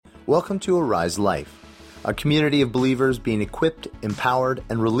Welcome to Arise Life, a community of believers being equipped, empowered,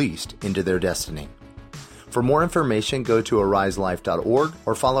 and released into their destiny. For more information, go to ariselife.org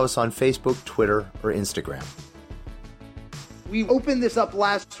or follow us on Facebook, Twitter, or Instagram. We opened this up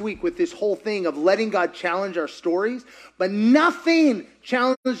last week with this whole thing of letting God challenge our stories, but nothing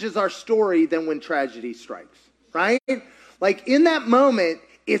challenges our story than when tragedy strikes, right? Like in that moment,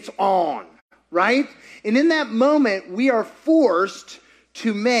 it's on, right? And in that moment, we are forced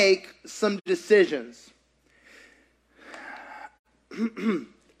to make some decisions.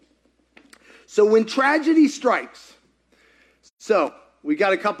 So when tragedy strikes, so we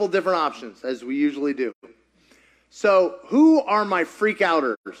got a couple different options, as we usually do. So who are my freak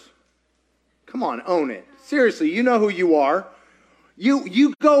outers? Come on, own it. Seriously, you know who you are.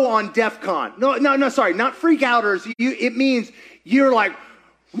 You go on DEF CON. No, sorry, not freak outers. It means you're like,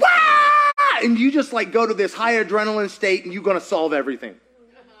 wah! And you just like go to this high adrenaline state and you're going to solve everything.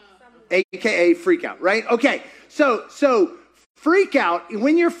 AKA freak out, right? Okay, so freak out,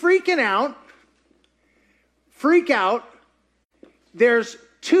 when you're freak out, there's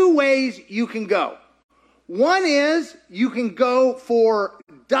two ways you can go. One is you can go for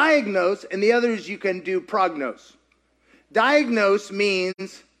diagnose, and the other is you can do prognose. Diagnose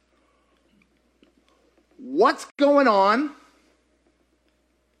means what's going on,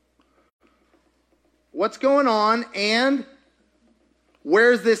 and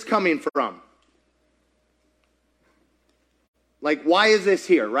where's this coming from? Like, why is this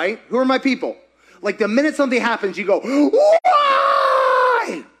here, right? Who are my people? Like, the minute something happens, you go,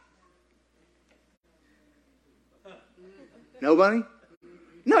 why? Nobody?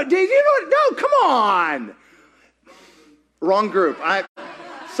 No, Dave, no, come on. Wrong group.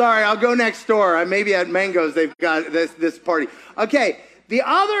 Sorry, I'll go next door. Maybe at Mango's they've got this party. Okay, the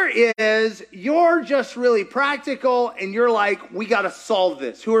other is you're just really practical and you're like, we got to solve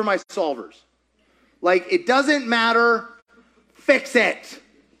this. Who are my solvers? Like, it doesn't matter. Fix it.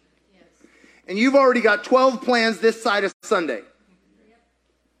 Yes. And you've already got 12 plans this side of Sunday.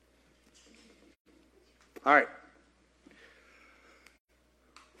 All right.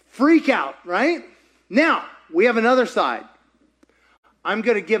 Freak out, right? Now, we have another side. I'm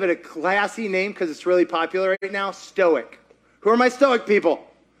going to give it a classy name because it's really popular right now. Stoic. Who are my stoic people?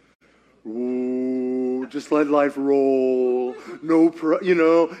 Ooh, just let life roll.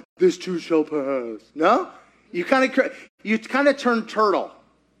 No, this too shall pass. No? You kind of turn turtle.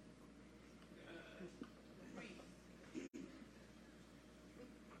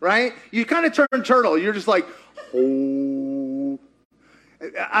 Right? You kind of turn turtle. You're just like, oh.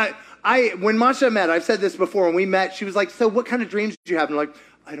 When Masha met, I've said this before, when we met, she was like, so what kind of dreams do you have? And I'm like,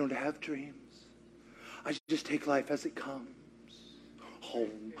 I don't have dreams. I just take life as it comes.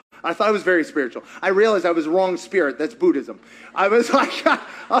 Home. I thought it was very spiritual. I realized I was wrong spirit. That's Buddhism. I was like,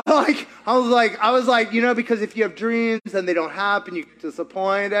 because if you have dreams and they don't happen, you get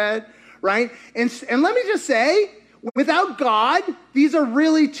disappointed, right? And let me just say, without God, these are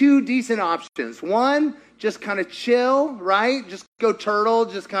really two decent options. One, just kind of chill, right? Just go turtle,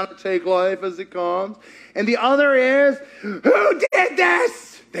 just kind of take life as it comes. And the other is, who did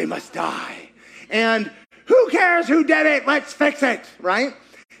this? They must die. And who cares who did it? Let's fix it, right?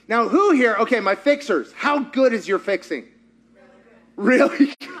 Now, who here? Okay, my fixers. How good is your fixing?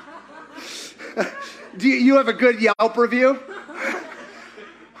 Really? Do you have a good Yelp review?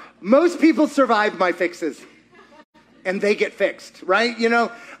 Most people survive my fixes, and they get fixed, right? We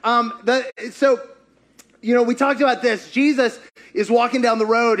talked about this. Jesus is walking down the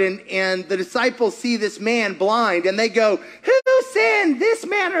road, and the disciples see this man blind, and they go, who sinned, this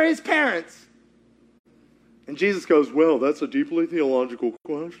man or his parents? And Jesus goes, well, that's a deeply theological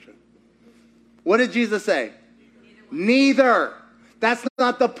question. What did Jesus say? Neither. That's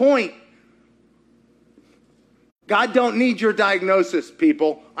not the point. God don't need your diagnosis,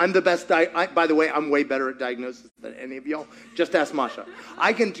 people. I'm the best. By the way, I'm way better at diagnosis than any of y'all. Just ask Masha.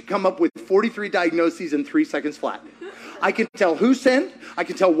 I can come up with 43 diagnoses in 3 seconds flat. I can tell who sinned. I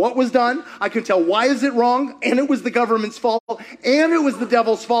can tell what was done. I can tell why is it wrong. And it was the government's fault. And it was the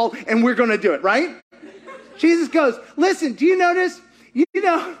devil's fault. And we're going to do it, right? Jesus goes, listen, do you notice?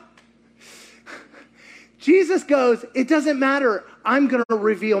 Jesus goes, it doesn't matter. I'm going to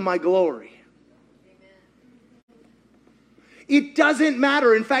reveal my glory. It doesn't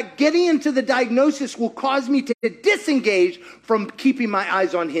matter. In fact, getting into the diagnosis will cause me to disengage from keeping my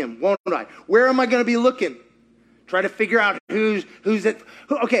eyes on him, won't I? Where am I going to be looking? Try to figure out who's it.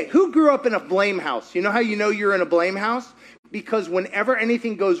 Who grew up in a blame house? You know how you know you're in a blame house? Because whenever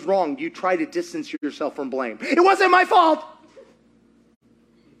anything goes wrong, you try to distance yourself from blame. It wasn't my fault.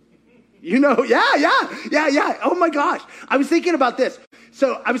 You know, yeah. Oh my gosh. I was thinking about this.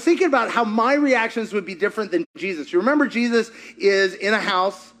 So I was thinking about how my reactions would be different than Jesus. You remember Jesus is in a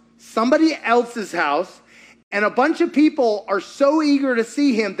house, somebody else's house, and a bunch of people are so eager to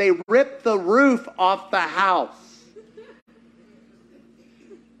see him, they rip the roof off the house.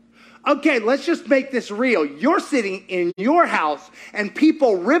 Okay, let's just make this real. You're sitting in your house and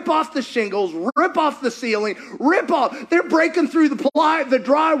people rip off the shingles, rip off the ceiling, they're breaking through the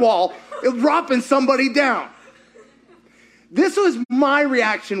drywall, dropping somebody down. This was my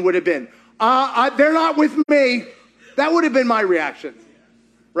reaction would have been, they're not with me. That would have been my reaction,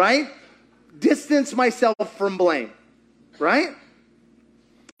 right? Distance myself from blame, right?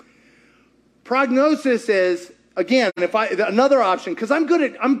 Prognosis is, again, another option, because I'm good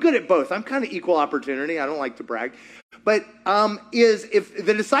at both. I'm kind of equal opportunity. I don't like to brag. But is if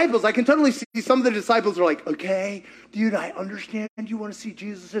the disciples, I can totally see some of the disciples are like, okay, dude, I understand you want to see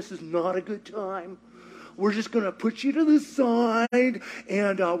Jesus. This is not a good time. We're just going to put you to the side,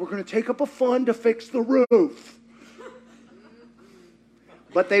 and we're going to take up a fund to fix the roof.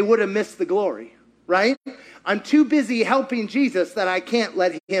 But they would have missed the glory, right? I'm too busy helping Jesus that I can't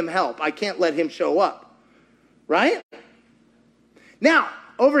let him help. I can't let him show up, right? Now,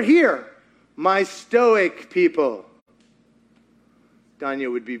 over here, my stoic people. Danya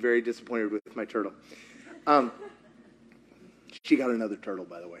would be very disappointed with my turtle. She got another turtle,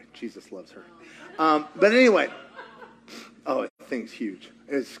 by the way. Jesus loves her. But anyway, oh, that thing's huge.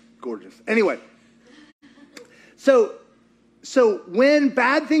 It's gorgeous. Anyway, so when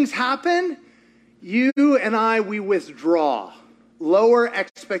bad things happen, you and I, we withdraw, lower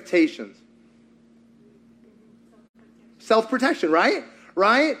expectations. Self-protection, right?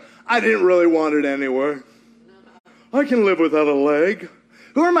 Right? I didn't really want it anyway. I can live without a leg.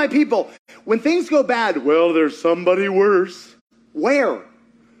 Who are my people? When things go bad, well, there's somebody worse. Where?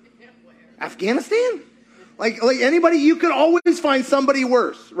 Afghanistan? Like anybody, you could always find somebody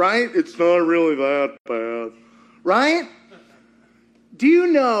worse, right? It's not really that bad. Right? Do you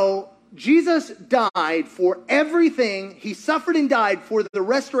know Jesus died for everything? He suffered and died for the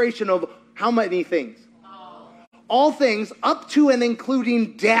restoration of how many things? All things up to and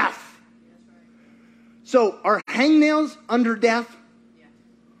including death. So are hangnails under death?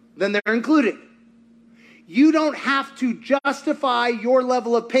 Then they're included. You don't have to justify your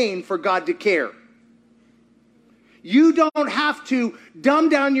level of pain for God to care. You don't have to dumb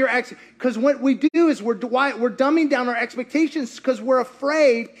down your because what we do is we're dumbing down our expectations because we're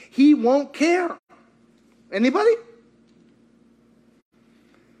afraid he won't care. Anybody?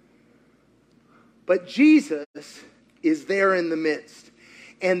 But Jesus is there in the midst.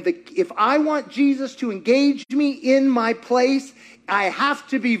 And if I want Jesus to engage me in my place, I have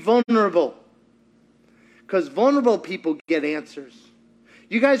to be vulnerable. Because vulnerable people get answers.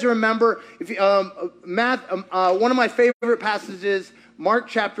 You guys remember, one of my favorite passages, Mark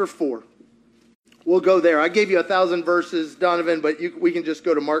chapter 4. We'll go there. I gave you 1,000 verses, Donovan, but we can just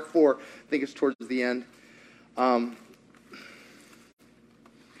go to Mark 4. I think it's towards the end.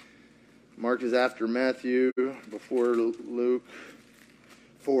 Mark is after Matthew, before Luke.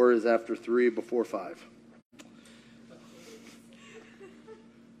 4 is after 3, before 5.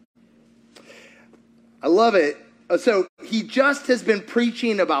 I love it. So he just has been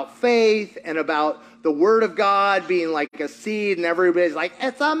preaching about faith and about the word of God being like a seed, and everybody's like,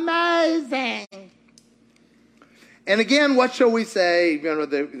 it's amazing. And again, what shall we say?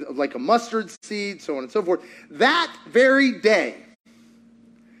 Like a mustard seed, so on and so forth. That very day,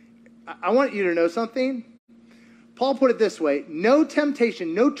 I want you to know something. Paul put it this way: no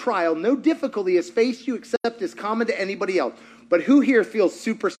temptation, no trial, no difficulty has faced you except is common to anybody else. But who here feels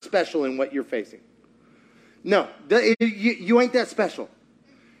super special in what you're facing? No, you ain't that special.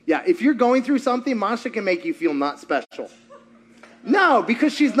 Yeah, if you're going through something, Masha can make you feel not special. No,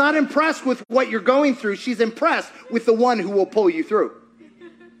 because she's not impressed with what you're going through. She's impressed with the one who will pull you through.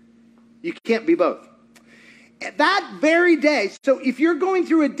 You can't be both. That very day, so if you're going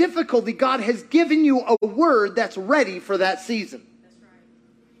through a difficulty, God has given you a word that's ready for that season. That's right.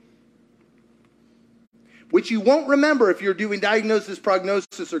 Which you won't remember if you're doing diagnosis,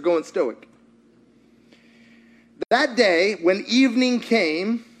 prognosis, or going stoic. That day, when evening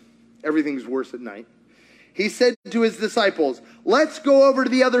came, everything's worse at night, he said to his disciples, let's go over to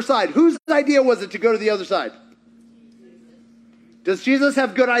the other side. Whose idea was it to go to the other side? Does Jesus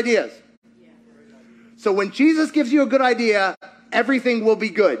have good ideas? So when Jesus gives you a good idea, everything will be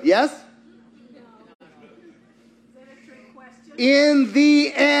good. Yes? In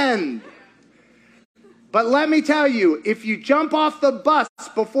the end. But let me tell you, if you jump off the bus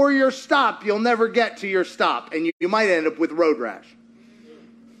before your stop, you'll never get to your stop. And you might end up with road rash.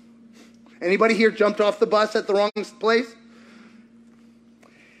 Anybody here jumped off the bus at the wrong place?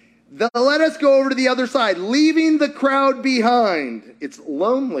 Let us go over to the other side, leaving the crowd behind. It's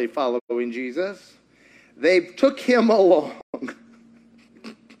lonely following Jesus. They took him along.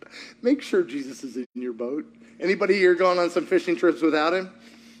 Make sure Jesus is in your boat. Anybody here going on some fishing trips without him?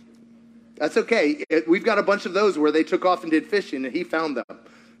 That's okay. We've got a bunch of those where they took off and did fishing, and he found them.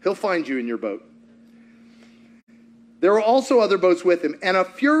 He'll find you in your boat. There were also other boats with him, and a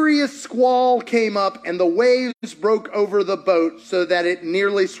furious squall came up, and the waves broke over the boat so that it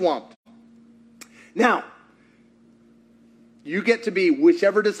nearly swamped. Now, you get to be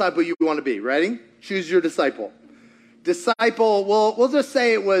whichever disciple you want to be. Ready? Choose your disciple. Disciple, we'll just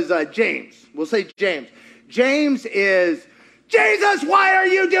say it was James. We'll say James. James is, Jesus, why are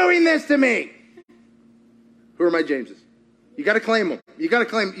you doing this to me? Who are my Jameses? You got to claim them. You got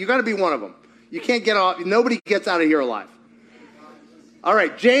to be one of them. You can't get off. Nobody gets out of here alive. All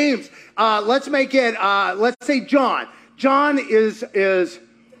right, James. Let's make it. Let's say John. John is.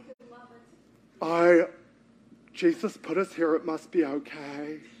 Jesus put us here. It must be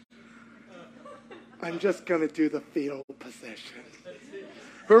okay. I'm just gonna do the fetal position.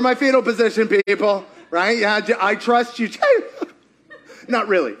 Who are my fetal position people? Right? Yeah, I trust you. Not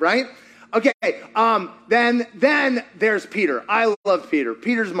really, right? Okay. Then there's Peter. I love Peter.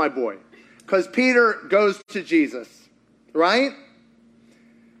 Peter's my boy. Because Peter goes to Jesus, right?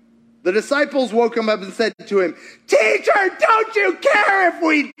 The disciples woke him up and said to him, Teacher, don't you care if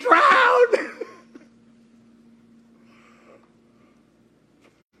we drown?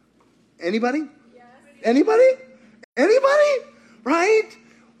 Anybody? Yes. Anybody? Right?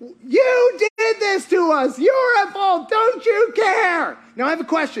 You did this to us. You're at fault. Don't you care? Now I have a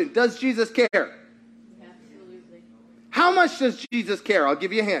question. Does Jesus care? Absolutely. How much does Jesus care? I'll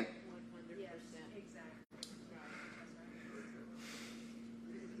give you a hint.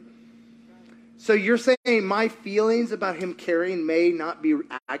 So you're saying my feelings about him caring may not be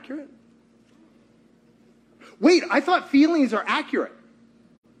accurate? Wait, I thought feelings are accurate.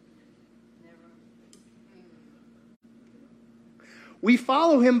 We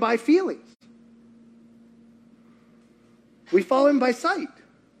follow him by feelings. We follow him by sight.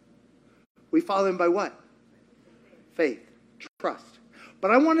 We follow him by what? Faith, trust.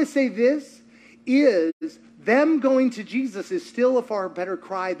 But I want to say this is them going to Jesus is still a far better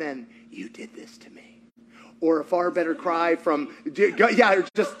cry than you did this to me. Or a far better cry from,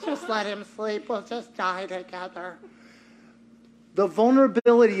 just let him sleep. We'll just die together. The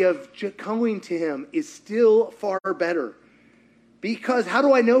vulnerability of going to him is still far better. Because, how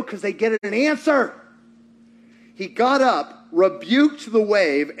do I know? Because they get an answer. He got up, rebuked the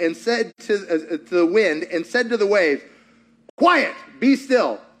wave, and said to the wind, and said to the waves, quiet, be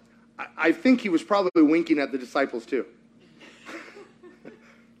still. I think he was probably winking at the disciples too.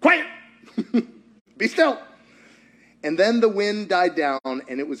 Quiet, be still. And then the wind died down,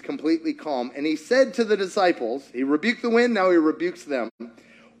 and it was completely calm. And he said to the disciples, he rebuked the wind, now he rebukes them.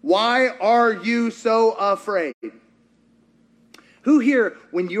 Why are you so afraid? Who here,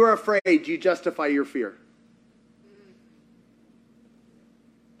 when you're afraid, you justify your fear?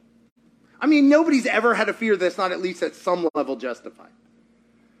 I mean, nobody's ever had a fear that's not at least at some level justified.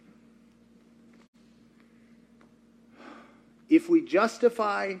 If we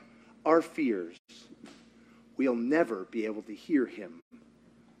justify our fears, we'll never be able to hear him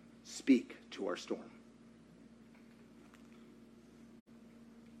speak to our storm.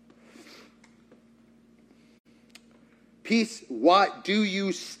 Peace, why do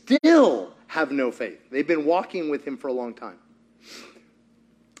you still have no faith? They've been walking with him for a long time.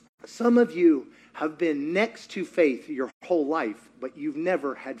 Some of you have been next to faith your whole life, but you've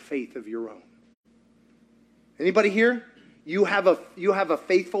never had faith of your own. Anybody here? You have a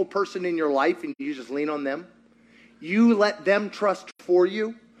faithful person in your life and you just lean on them. You let them trust for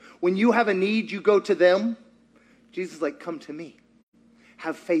you. When you have a need, you go to them. Jesus is like, come to me.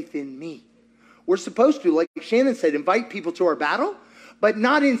 Have faith in me. We're supposed to, like Shannon said, invite people to our battle, but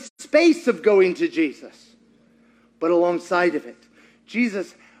not in space of going to Jesus, but alongside of it.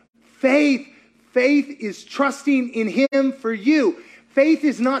 Jesus, faith is trusting in him for you. Faith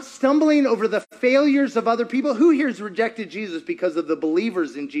is not stumbling over the failures of other people. Who here has rejected Jesus because of the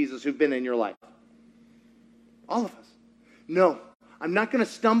believers in Jesus who've been in your life? All of us. No, I'm not going to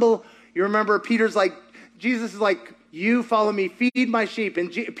stumble. You remember Peter's like, Jesus is like, you follow me, feed my sheep.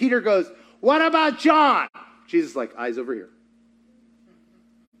 And Peter goes, what about John? Jesus is like, eyes over here.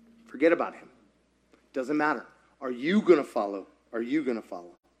 Forget about him. Doesn't matter. Are you going to follow? Are you going to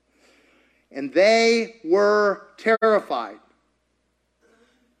follow? And they were terrified.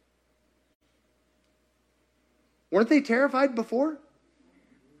 Weren't they terrified before?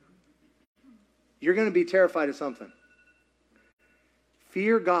 you're going to be terrified of something.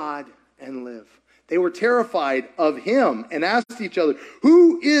 Fear God and live. They were terrified of him and asked each other,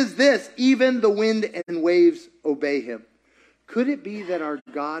 who is this? Even the wind and waves obey him. Could it be that our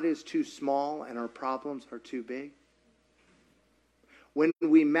God is too small and our problems are too big? When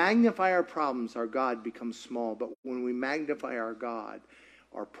we magnify our problems, our God becomes small. But when we magnify our God,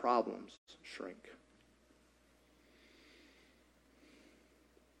 our problems shrink.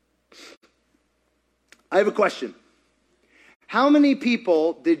 I have a question. How many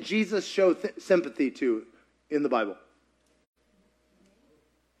people did Jesus show sympathy to in the Bible?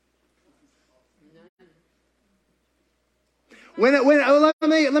 Let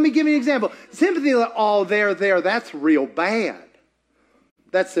me give you an example. Sympathy, oh, there, that's real bad.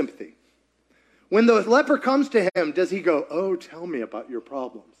 That's sympathy. When the leper comes to him, does he go, oh, tell me about your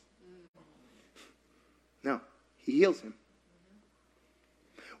problems? No, he heals him.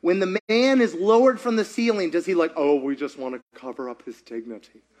 When the man is lowered from the ceiling, does he like, oh, we just want to cover up his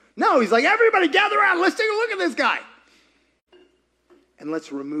dignity? No, he's like, everybody gather around. Let's take a look at this guy. And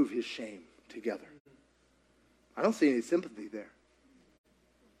let's remove his shame together. I don't see any sympathy there.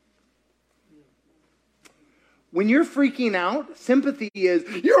 When you're freaking out, sympathy is,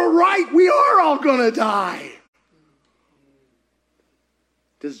 you're right, we are all going to die.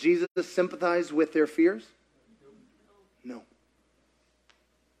 Does Jesus sympathize with their fears? No.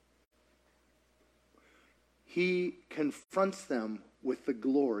 He confronts them with the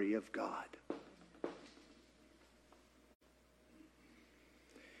glory of God.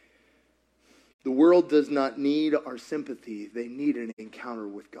 The world does not need our sympathy. They need an encounter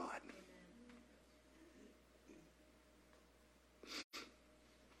with God.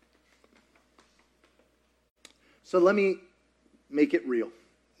 So let me make it real.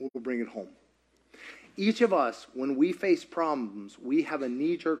 We'll bring it home. Each of us, when we face problems, we have a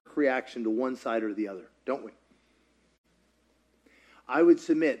knee-jerk reaction to one side or the other, don't we? I would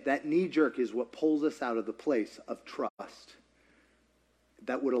submit that knee-jerk is what pulls us out of the place of trust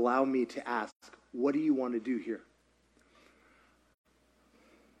that would allow me to ask, what do you want to do here?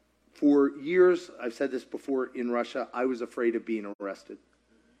 For years, I've said this before, in Russia, I was afraid of being arrested.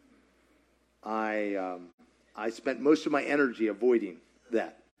 I spent most of my energy avoiding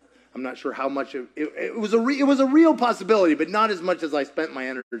that. I'm not sure how much of it was a real possibility, but not as much as I spent my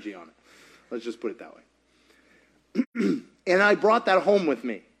energy on it. Let's just put it that way. And I brought that home with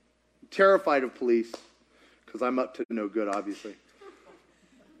me, terrified of police, because I'm up to no good, obviously.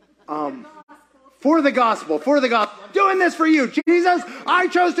 For the gospel. Doing this for you. Jesus, I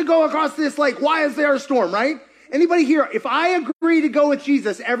chose to go across this lake. Why is there a storm, right? Anybody here, if I agree to go with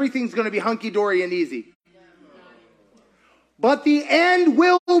Jesus, everything's going to be hunky-dory and easy. But the end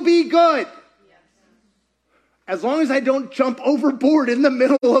will be good. As long as I don't jump overboard in the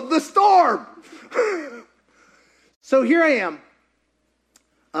middle of the storm. So here I am.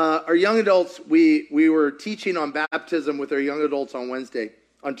 Our young adults, we were teaching on baptism with our young adults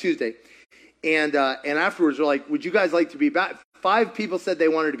on Tuesday. And afterwards we're like, would you guys like to be baptized? 5 people said they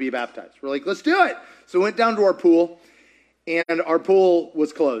wanted to be baptized. We're like, let's do it. So we went down to our pool, and our pool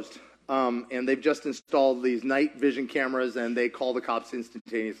was closed. And they've just installed these night vision cameras, and they call the cops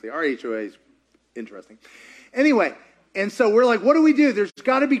instantaneously. Our HOA is interesting. Anyway, and so we're like, what do we do? There's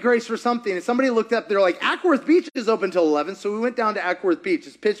got to be grace for something. And somebody looked up, they're like, Ackworth Beach is open till 11. So we went down to Ackworth Beach.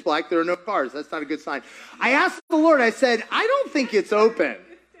 It's pitch black. There are no cars. That's not a good sign. I asked the Lord, I said, I don't think it's open.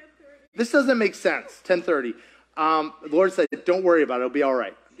 This doesn't make sense. 10:30. The Lord said, don't worry about it. It'll be all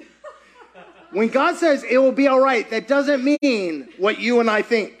right. When God says it will be all right, that doesn't mean what you and I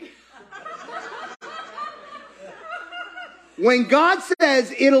think. When God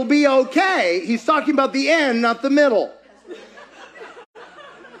says it'll be okay, he's talking about the end, not the middle.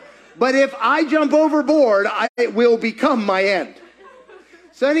 But if I jump overboard, it will become my end.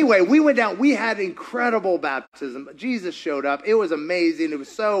 So anyway, we went down. We had incredible baptism. Jesus showed up. It was amazing. It was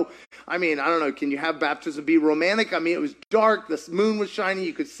so, I don't know, can you have baptism be romantic? It was dark. The moon was shining.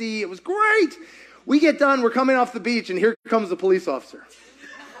 You could see. It was great. We get done. We're coming off the beach, and here comes the police officer.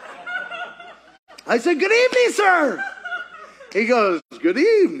 I said, good evening, sir. He goes, good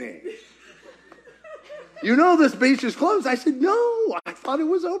evening. You know this beach is closed. I said, no, I thought it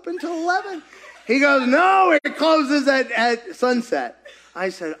was open till 11. He goes, no, it closes at sunset. I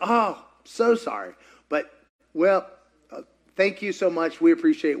said, oh, so sorry. But, thank you so much. We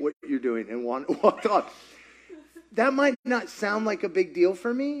appreciate what you're doing. And walked off. That might not sound like a big deal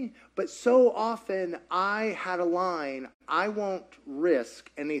for me, but so often I had a line, I won't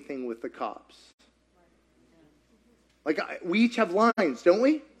risk anything with the cops. Like, we each have lines, don't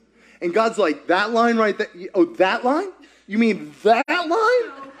we? And God's like, that line right there? Oh, that line? You mean that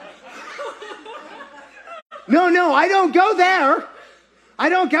line? No, I don't go there. I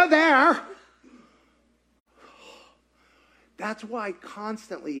don't go there. That's why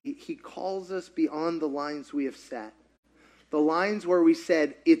constantly he calls us beyond the lines we have set. The lines where we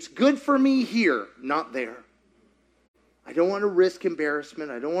said, it's good for me here, not there. I don't want to risk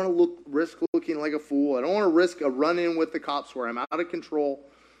embarrassment. I don't want to risk looking like a fool. I don't want to risk a run-in with the cops where I'm out of control.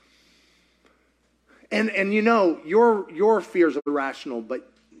 And you know, your fears are irrational, but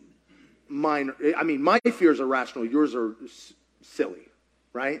my fears are rational. Yours are silly,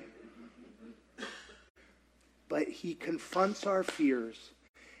 right? But he confronts our fears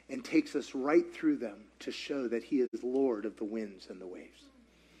and takes us right through them to show that he is Lord of the winds and the waves.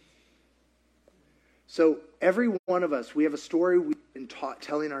 So every one of us, we have a story we've been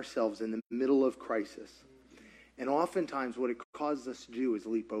telling ourselves in the middle of crisis. And oftentimes what it causes us to do is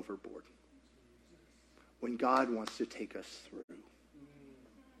leap overboard when God wants to take us through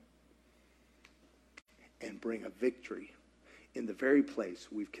and bring a victory in the very place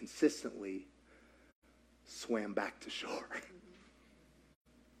we've consistently swam back to shore.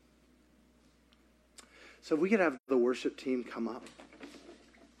 So if we could have the worship team come up.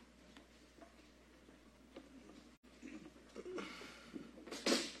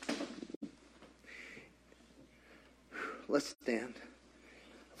 Let's stand.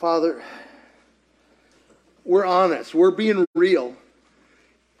 Father, we're honest. We're being real.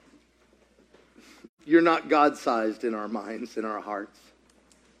 You're not God-sized in our minds, in our hearts.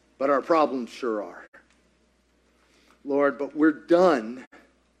 But our problems sure are. Lord, but we're done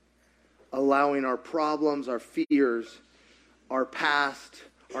allowing our problems, our fears, our past,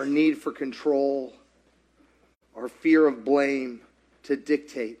 our need for control, our fear of blame to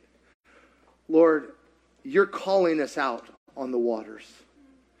dictate. Lord, you're calling us out on the waters.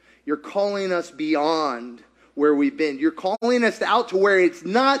 You're calling us beyond where we've been. You're calling us out to where it's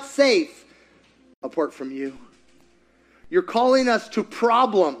not safe apart from you. You're calling us to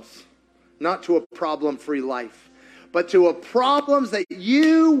problems, not to a problem-free life, but to a problems that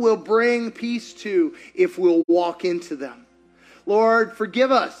you will bring peace to if we'll walk into them. Lord,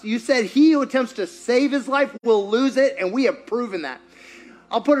 forgive us. You said he who attempts to save his life will lose it, and we have proven that.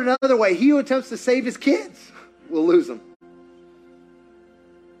 I'll put it another way. He who attempts to save his kids will lose them.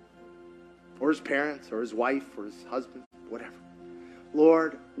 Or his parents, or his wife, or his husband, whatever.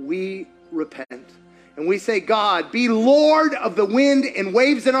 Lord, we repent. And we say, God, be Lord of the wind and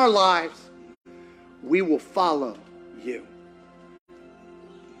waves in our lives. We will follow you.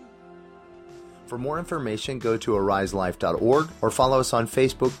 For more information, go to ariselife.org or follow us on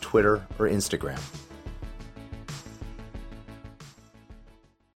Facebook, Twitter, or Instagram.